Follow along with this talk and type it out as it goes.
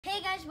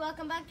K.Sisters,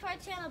 welcome back to our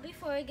channel.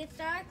 Before we get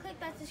started, click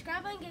that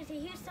subscribe button and give us a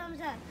huge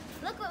thumbs up.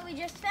 Look what we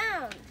just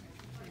found.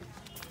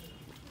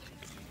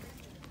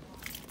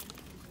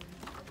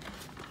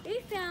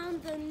 We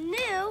found the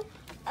new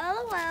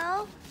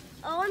L.O.L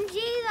OMG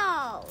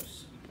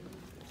dolls.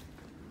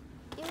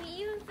 And we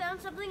even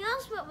found something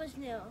else that was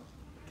new.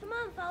 Come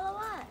on, follow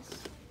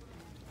us.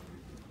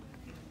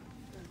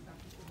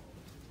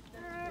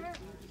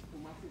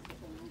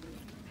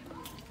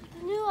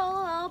 The new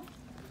L.O.L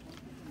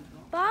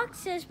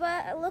boxes,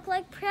 but look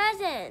like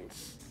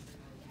presents.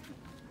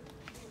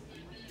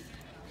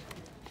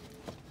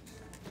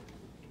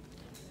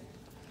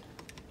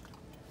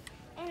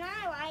 And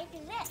I like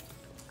this.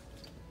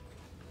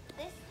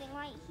 This thing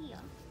right here.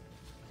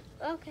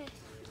 Okay.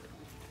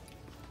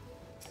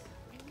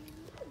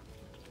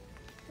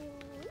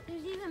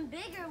 There's even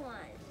bigger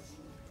ones.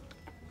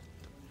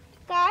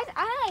 Guys,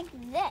 I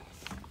like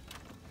this.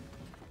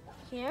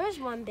 Here's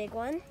one big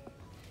one.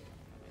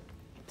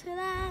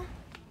 Ta-da!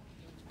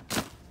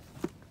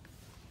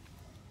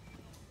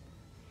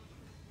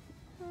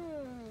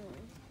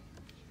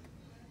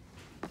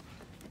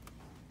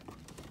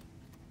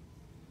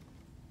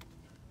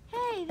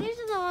 Hey, these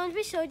are the ones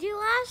we showed you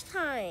last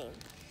time.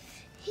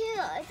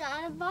 Here, it's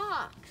on a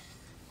box.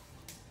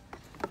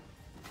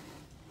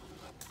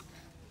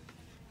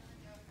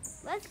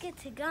 Let's get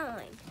to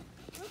going.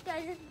 Look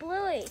guys, it's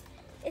Bluey.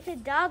 It's a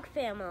dog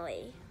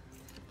family.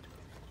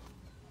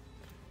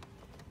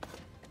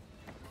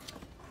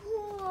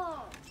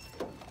 Cool.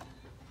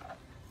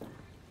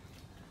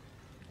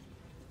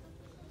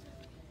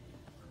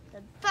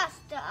 The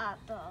Buster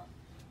Apple.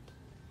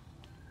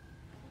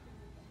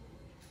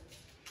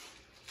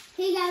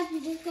 Hey guys, we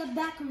just got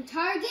back from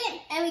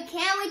Target and we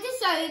can't wait to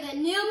show you the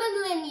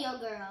new Millennial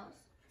girls.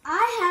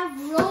 I have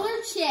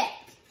Rollerchic.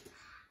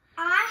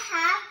 I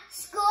have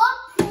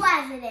School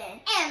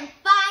President. And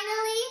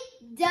finally,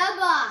 the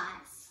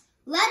Boss.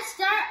 Let's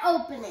start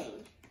opening.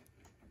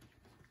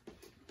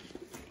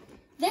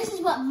 This is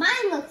what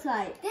mine looks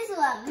like. This is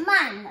what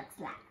mine looks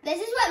like. This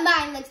is what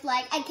mine looks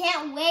like. I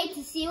can't wait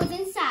to see what's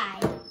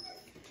inside.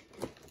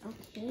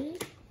 Okay,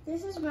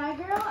 this is my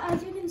girl.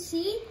 As you can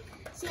see,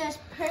 she has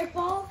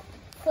purple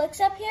flicks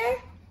up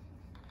here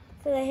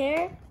for the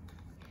hair.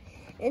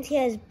 And she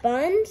has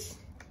buns.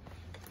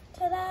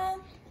 Ta-da!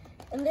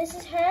 And this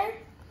is her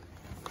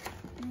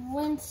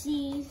when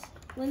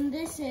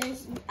this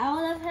is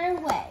out of her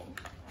way.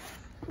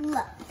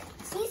 Look,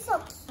 she's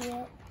so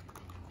cute.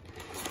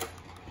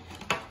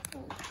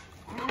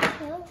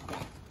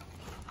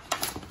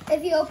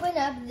 If you open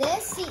up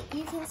this,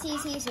 you can see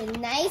she has a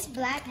nice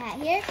black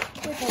hat here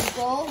with a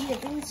gold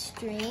ribbon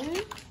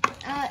string.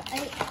 I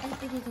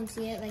think you can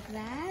see it like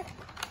that.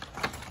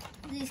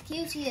 This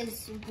cute. She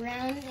has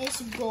brownish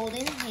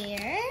golden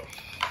hair.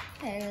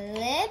 Her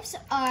lips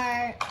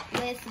are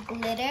with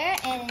glitter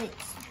and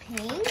it's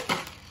pink.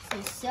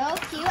 She's so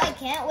cute. I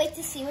can't wait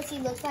to see what she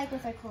looks like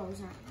with her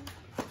clothes on.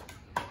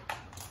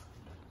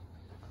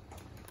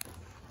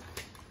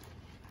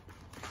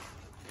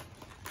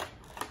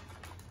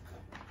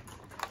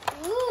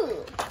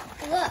 Ooh,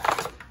 look.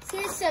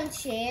 There's some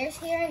chairs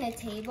here and a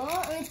table,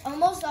 and it's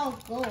almost all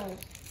gold.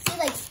 See,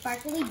 like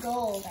sparkly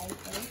gold, I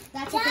think.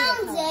 That's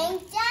down, Jane,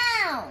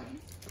 down.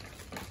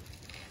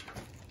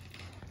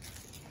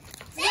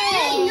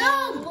 Hey,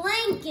 no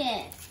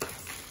blanket.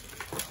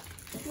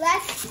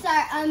 Let's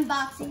start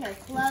unboxing her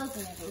clothes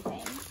and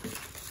everything.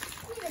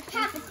 She's a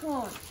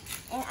Capricorn,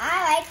 and I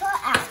like her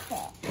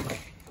outfit.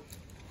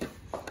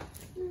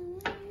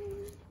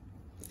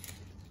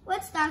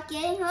 Let's start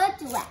getting her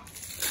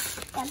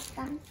dressed. Dum,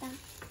 dum, dum.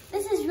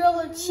 This is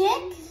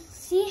Rollerchic.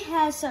 She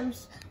has some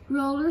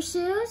roller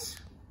shoes,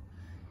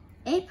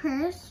 a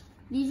purse.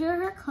 These are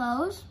her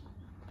clothes.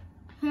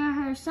 Here are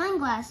her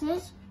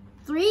sunglasses,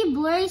 3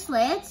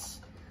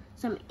 bracelets,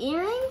 some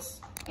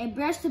earrings, a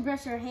brush to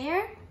brush her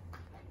hair,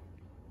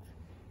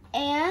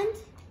 and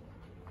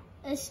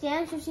a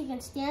stand so she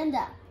can stand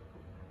up.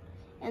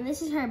 And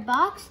this is her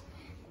box.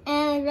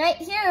 And right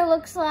here it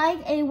looks like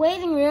a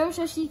waiting room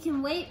so she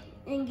can wait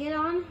and get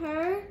on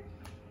her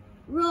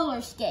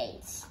roller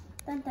skates.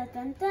 Dun, dun,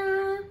 dun,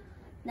 dun.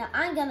 Now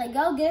I'm gonna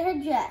go get her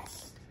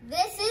dressed.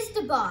 This is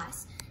the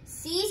Boss.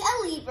 She's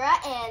a Libra,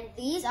 and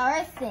these are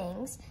her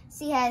things.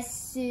 She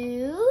has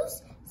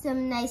shoes,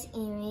 some nice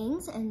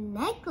earrings, a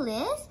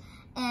necklace,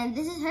 and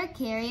this is her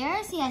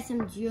carrier. She has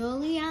some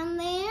jewelry on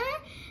there,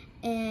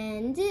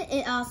 and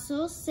it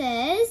also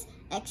says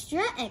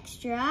extra,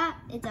 extra.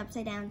 It's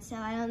upside down, so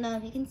I don't know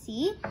if you can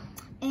see.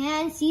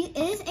 And she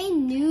is a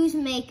news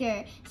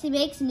maker. She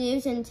makes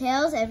news and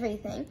tells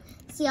everything.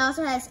 She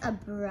also has a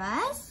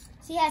brush.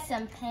 She has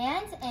some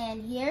pants,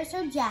 and here's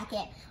her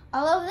jacket.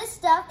 All of this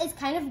stuff is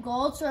kind of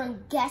gold, so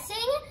I'm guessing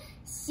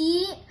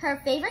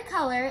her favorite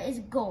color is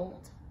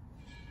gold.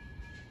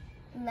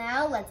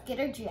 Now let's get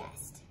her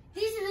dressed.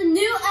 These are the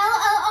new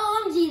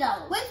L.O.L OMG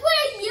dolls. Which one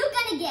are you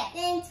gonna get?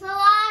 Thanks for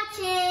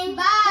watching.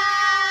 Bye.